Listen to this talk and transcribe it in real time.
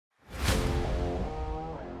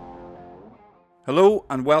Hello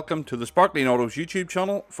and welcome to the Sparkling Autos YouTube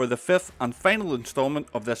channel for the 5th and final installment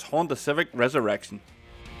of this Honda Civic Resurrection.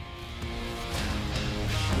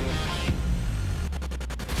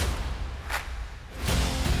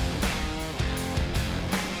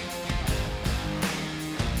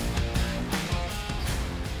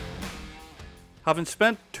 Having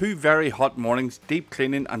spent 2 very hot mornings deep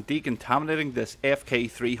cleaning and decontaminating this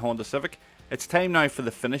FK3 Honda Civic, it's time now for the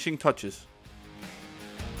finishing touches.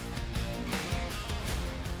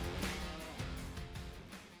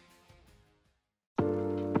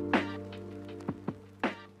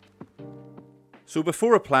 So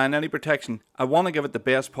before applying any protection, I want to give it the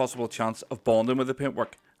best possible chance of bonding with the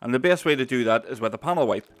paintwork, and the best way to do that is with a panel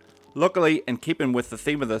wipe. Luckily, in keeping with the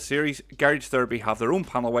theme of this series, Garage Therapy have their own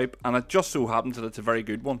panel wipe, and it just so happens that it's a very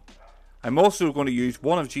good one. I'm also going to use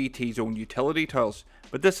one of GT's own utility towels,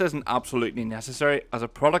 but this isn't absolutely necessary as a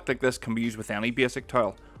product like this can be used with any basic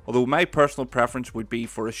towel, although my personal preference would be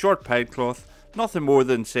for a short pad cloth, nothing more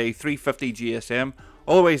than say 350 GSM,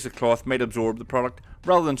 otherwise the cloth might absorb the product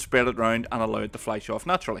rather than spread it around and allow it to flash off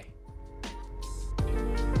naturally.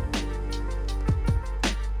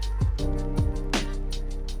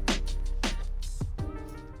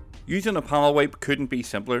 Using a panel wipe couldn't be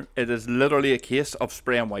simpler. It is literally a case of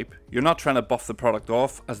spray and wipe. You're not trying to buff the product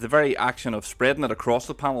off, as the very action of spreading it across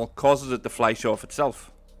the panel causes it to flash off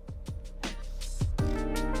itself.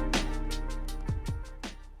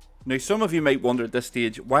 Now some of you might wonder at this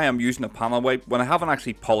stage why I'm using a panel wipe when I haven't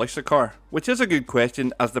actually polished the car, which is a good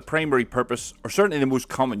question, as the primary purpose, or certainly the most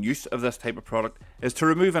common use of this type of product, is to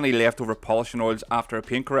remove any leftover polishing oils after a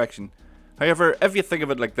paint correction. However, if you think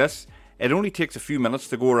of it like this, it only takes a few minutes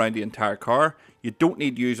to go around the entire car, you don't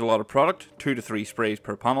need to use a lot of product, 2 to 3 sprays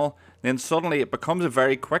per panel, then suddenly it becomes a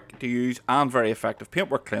very quick to use and very effective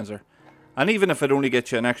paintwork cleanser. And even if it only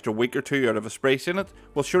gets you an extra week or 2 out of a spray unit,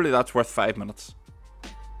 well surely that's worth 5 minutes.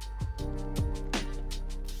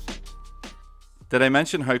 Did I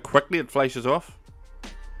mention how quickly it flashes off?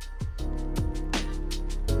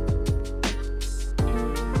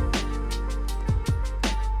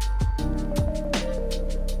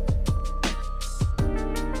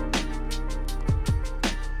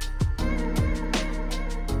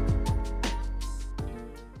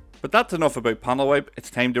 But that's enough about panel wipe, it's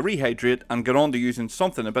time to rehydrate and get on to using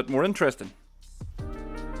something a bit more interesting.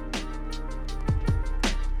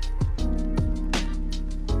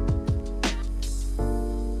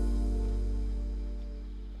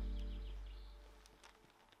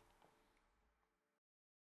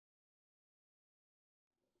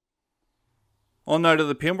 On now to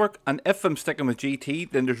the paintwork, and if I'm sticking with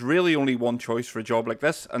GT, then there's really only one choice for a job like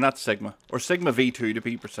this, and that's Sigma, or Sigma V2 to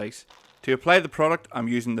be precise. To apply the product, I'm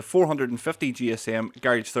using the 450 GSM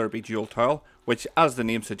Garage Therapy Dual Towel, which as the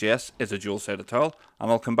name suggests is a dual sided towel,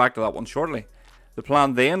 and I'll come back to that one shortly. The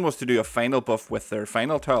plan then was to do a final buff with their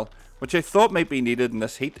final towel, which I thought might be needed in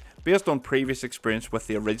this heat based on previous experience with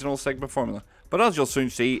the original Sigma formula, but as you'll soon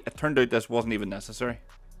see, it turned out this wasn't even necessary.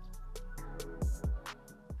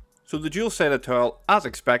 So the dual sided towel, as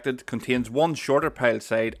expected, contains one shorter pile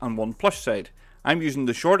side and one plush side. I'm using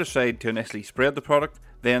the shorter side to initially spread the product,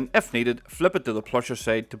 then if needed, flip it to the plusher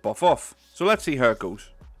side to buff off. So let's see how it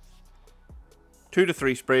goes. 2 to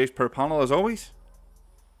 3 sprays per panel as always.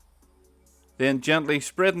 Then gently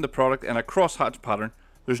spreading the product in a crosshatch pattern.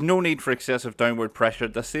 There's no need for excessive downward pressure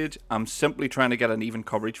at this stage, I'm simply trying to get an even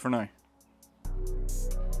coverage for now.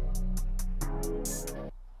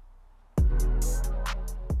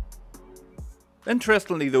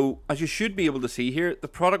 Interestingly though, as you should be able to see here, the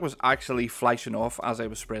product was actually flashing off as I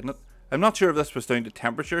was spreading it. I'm not sure if this was down to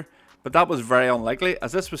temperature, but that was very unlikely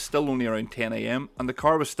as this was still only around 10 AM and the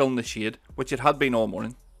car was still in the shade, which it had been all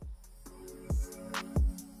morning.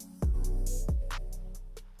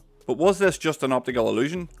 But was this just an optical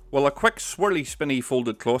illusion? Well, a quick swirly spinny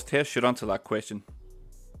folded cloth test should answer that question.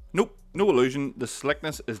 Nope, no illusion, the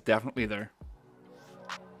slickness is definitely there.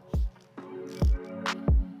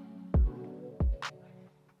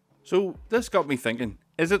 So this got me thinking,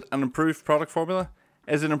 is it an improved product formula?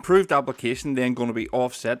 Is an improved application then going to be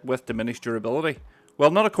offset with diminished durability? Well,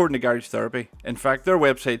 not according to Garage Therapy. In fact, their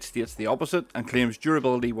website states the opposite and claims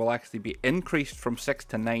durability will actually be increased from 6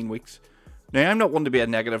 to 9 weeks. Now I'm not one to be a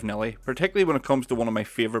negative Nelly, particularly when it comes to one of my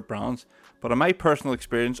favourite brands, but in my personal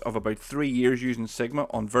experience of about 3 years using Sigma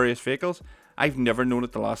on various vehicles, I've never known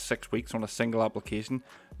it to last 6 weeks on a single application,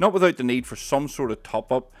 not without the need for some sort of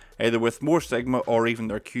top up, either with more Sigma or even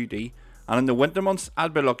their QD, and in the winter months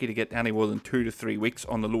I'd be lucky to get any more than 2 to 3 weeks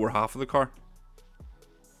on the lower half of the car.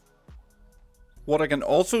 What I can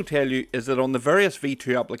also tell you is that on the various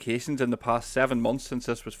V2 applications in the past 7 months since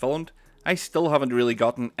this was filmed, I still haven't really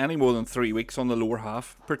gotten any more than 3 weeks on the lower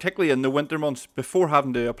half, particularly in the winter months before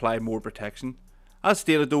having to apply more protection. As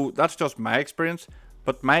stated though, that's just my experience,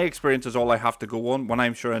 but my experience is all I have to go on when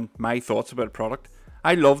I'm sharing my thoughts about a product.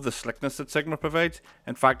 I love the slickness that Sigma provides.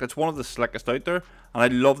 In fact, it's one of the slickest out there, and I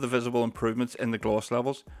love the visible improvements in the gloss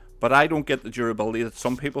levels, but I don't get the durability that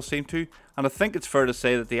some people seem to, and I think it's fair to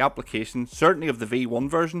say that the application, certainly of the V1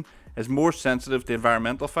 version, is more sensitive to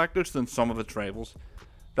environmental factors than some of its rivals.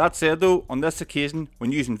 That said though, on this occasion,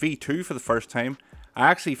 when using V2 for the first time, I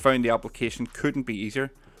actually found the application couldn't be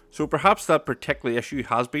easier, so perhaps that particular issue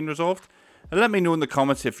has been resolved. And let me know in the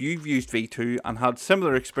comments if you've used V2 and had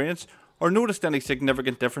similar experience, or noticed any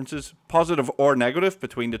significant differences, positive or negative,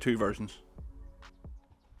 between the two versions.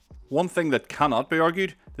 One thing that cannot be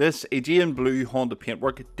argued, this Aegean blue Honda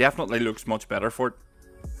paintwork definitely looks much better for it.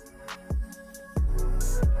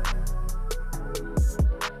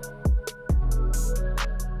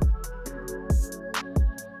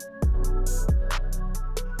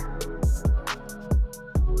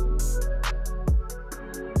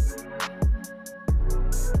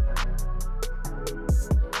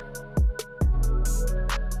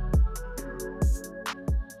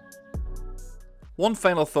 One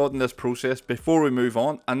final thought in this process before we move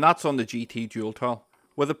on, and that's on the GT dual towel.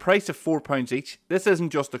 With a price of £4 each, this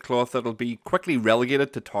isn't just a cloth that'll be quickly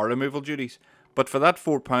relegated to tar removal duties, but for that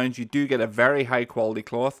 £4 you do get a very high quality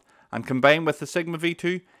cloth, and combined with the Sigma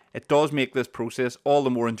V2, it does make this process all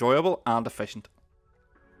the more enjoyable and efficient.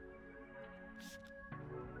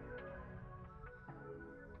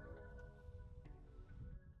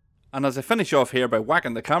 And as I finish off here by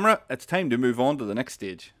whacking the camera, it's time to move on to the next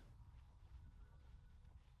stage.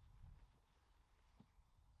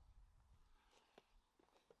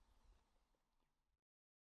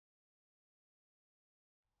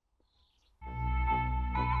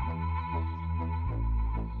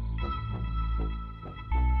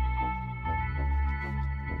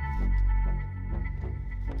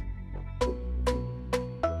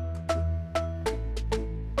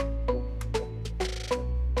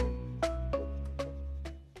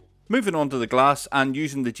 Moving on to the glass and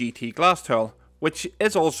using the GT glass towel, which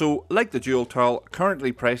is also, like the dual towel,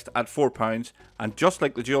 currently priced at £4, and just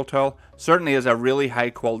like the dual towel, certainly is a really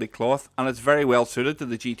high quality cloth and it's very well suited to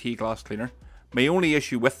the GT glass cleaner. My only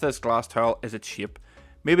issue with this glass towel is its shape.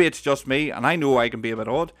 Maybe it's just me, and I know I can be a bit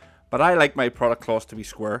odd, but I like my product cloths to be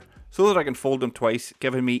square, so that I can fold them twice,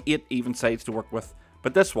 giving me 8 even sides to work with.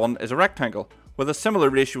 But this one is a rectangle, with a similar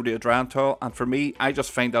ratio to a drying towel, and for me, I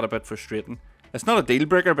just find that a bit frustrating. It's not a deal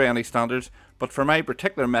breaker by any standards, but for my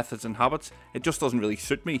particular methods and habits, it just doesn't really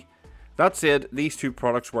suit me. That said, these two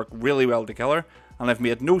products work really well together, and I've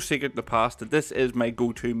made no secret in the past that this is my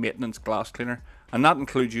go-to maintenance glass cleaner, and that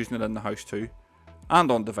includes using it in the house too, and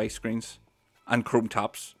on device screens, and chrome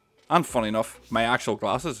taps, and funny enough, my actual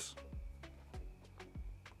glasses.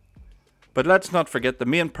 But let's not forget the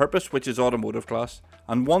main purpose, which is automotive glass,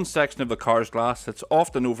 and one section of the car's glass that's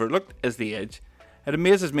often overlooked is the edge. It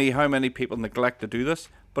amazes me how many people neglect to do this,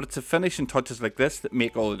 but it's the finishing touches like this that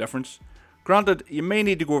make all the difference. Granted, you may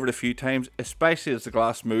need to go over it a few times, especially as the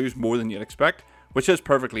glass moves more than you'd expect, which is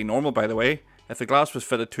perfectly normal by the way. If the glass was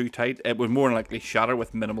fitted too tight, it would more than likely shatter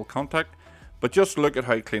with minimal contact, but just look at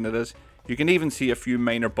how clean it is. You can even see a few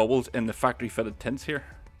minor bubbles in the factory fitted tints here.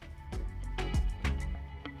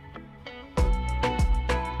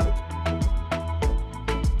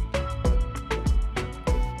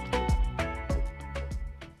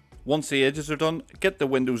 Once the edges are done, get the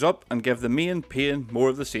windows up and give the main pane more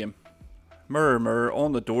of the same. Mirror, mirror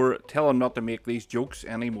on the door, tell him not to make these jokes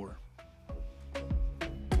anymore.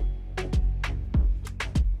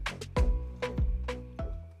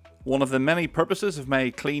 One of the many purposes of my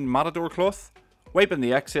clean Matador cloth, wiping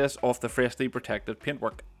the excess off the freshly protected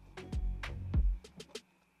paintwork.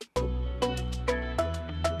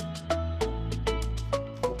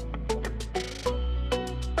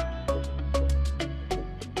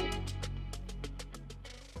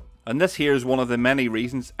 And this here is one of the many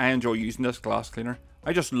reasons I enjoy using this glass cleaner.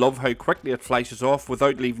 I just love how quickly it flashes off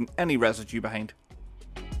without leaving any residue behind.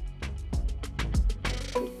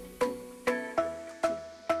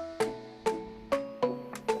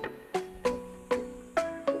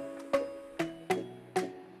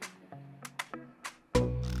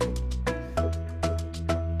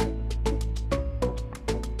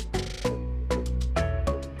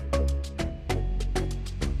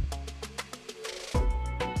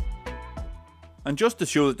 And just to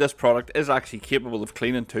show that this product is actually capable of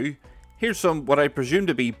cleaning too, here's some what I presume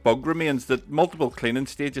to be bug remains that multiple cleaning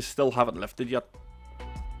stages still haven't lifted yet.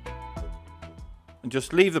 and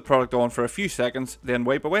just leave the product on for a few seconds, then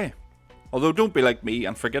wipe away. Although don't be like me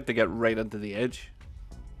and forget to get right into the edge.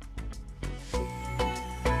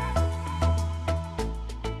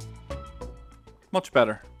 Much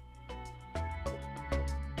better.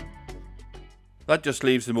 That just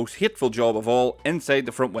leaves the most hateful job of all inside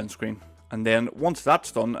the front windscreen. And then once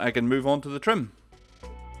that's done, I can move on to the trim.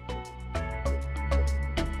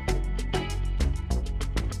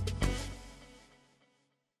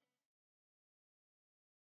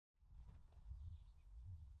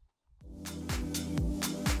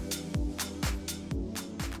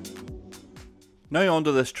 Now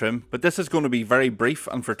onto this trim, but this is going to be very brief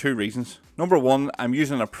and for two reasons. Number one, I'm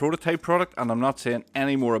using a prototype product and I'm not saying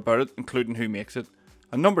any more about it, including who makes it.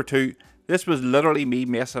 And number two, this was literally me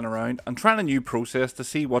messing around and trying a new process to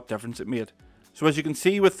see what difference it made. So as you can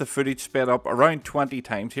see with the footage sped up around 20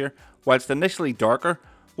 times here, whilst initially darker,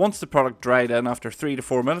 once the product dried in after 3 to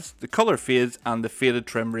 4 minutes, the colour fades and the faded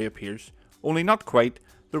trim reappears. Only not quite,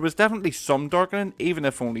 there was definitely some darkening, even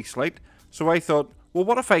if only slight, so I thought, well,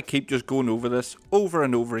 what if I keep just going over this over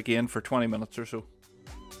and over again for 20 minutes or so?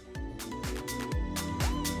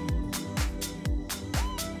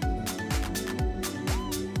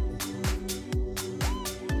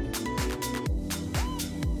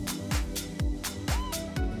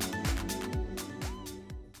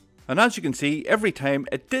 And as you can see, every time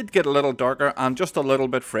it did get a little darker and just a little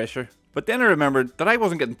bit fresher. But then I remembered that I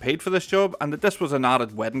wasn't getting paid for this job and that this was an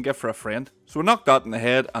added wedding gift for a friend. So I knocked that in the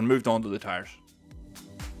head and moved on to the tyres.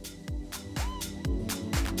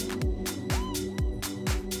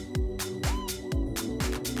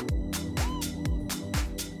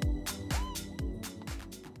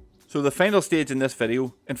 So the final stage in this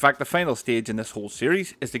video, in fact the final stage in this whole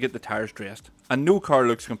series, is to get the tyres dressed. And no car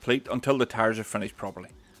looks complete until the tyres are finished properly.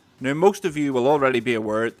 Now most of you will already be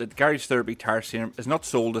aware that Garage Therapy Tyre Serum is not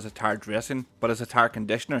sold as a tyre dressing, but as a tyre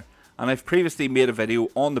conditioner. And I've previously made a video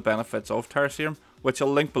on the benefits of tyre serum, which I'll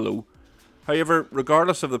link below. However,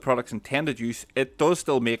 regardless of the product's intended use, it does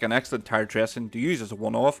still make an excellent tyre dressing to use as a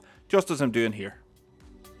one-off, just as I'm doing here.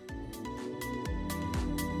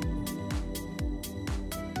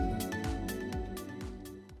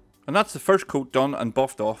 And that's the first coat done and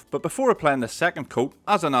buffed off, but before applying the second coat,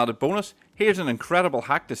 as an added bonus, here's an incredible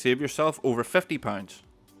hack to save yourself over £50.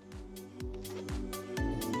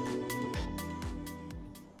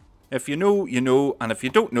 If you know, you know, and if you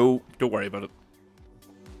don't know, don't worry about it.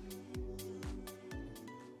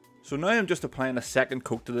 So now I'm just applying a second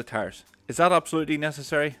coat to the tyres. Is that absolutely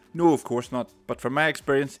necessary? No, of course not, but from my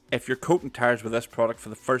experience, if you're coating tyres with this product for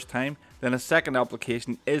the first time, then a second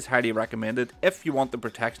application is highly recommended if you want the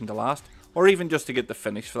protection to last, or even just to get the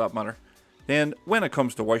finish for that matter. Then, when it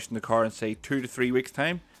comes to washing the car in say 2 to 3 weeks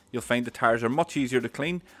time, you'll find the tyres are much easier to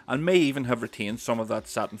clean and may even have retained some of that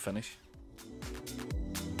satin finish.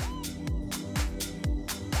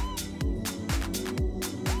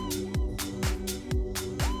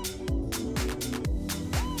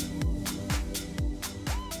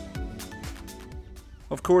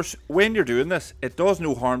 Of course, when you're doing this, it does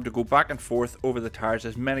no harm to go back and forth over the tyres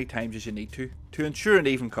as many times as you need to ensure an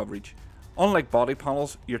even coverage. Unlike body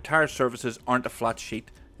panels, your tyre surfaces aren't a flat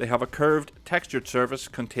sheet. They have a curved, textured surface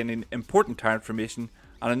containing important tyre information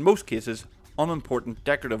and in most cases, unimportant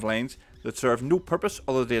decorative lines that serve no purpose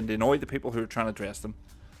other than to annoy the people who are trying to dress them.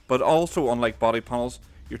 But also, unlike body panels,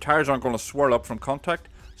 your tyres aren't going to swirl up from contact,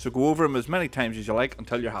 so go over them as many times as you like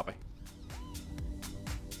until you're happy.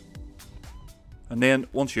 And then,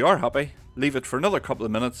 once you are happy, leave it for another couple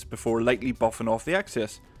of minutes before lightly buffing off the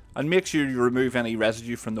excess. And make sure you remove any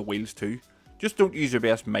residue from the wheels too. Just don't use your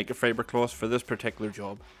best microfiber cloths for this particular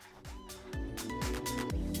job.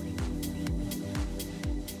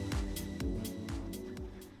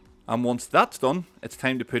 And once that's done, it's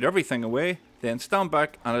time to put everything away, then stand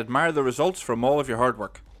back and admire the results from all of your hard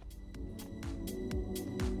work.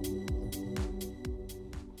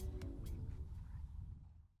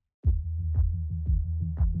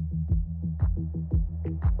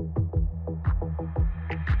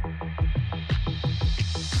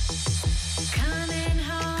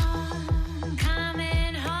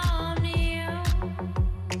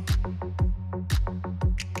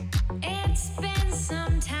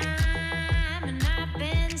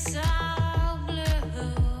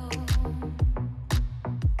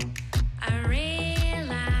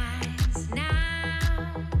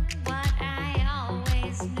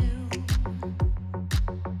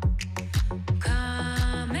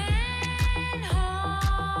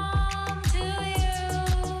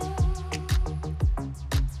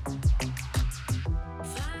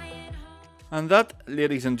 And that,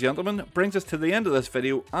 ladies and gentlemen, brings us to the end of this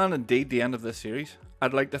video and indeed the end of this series.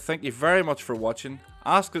 I'd like to thank you very much for watching,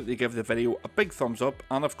 ask that you give the video a big thumbs up,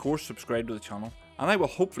 and of course subscribe to the channel, and I will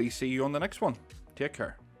hopefully see you on the next one. Take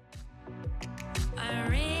care.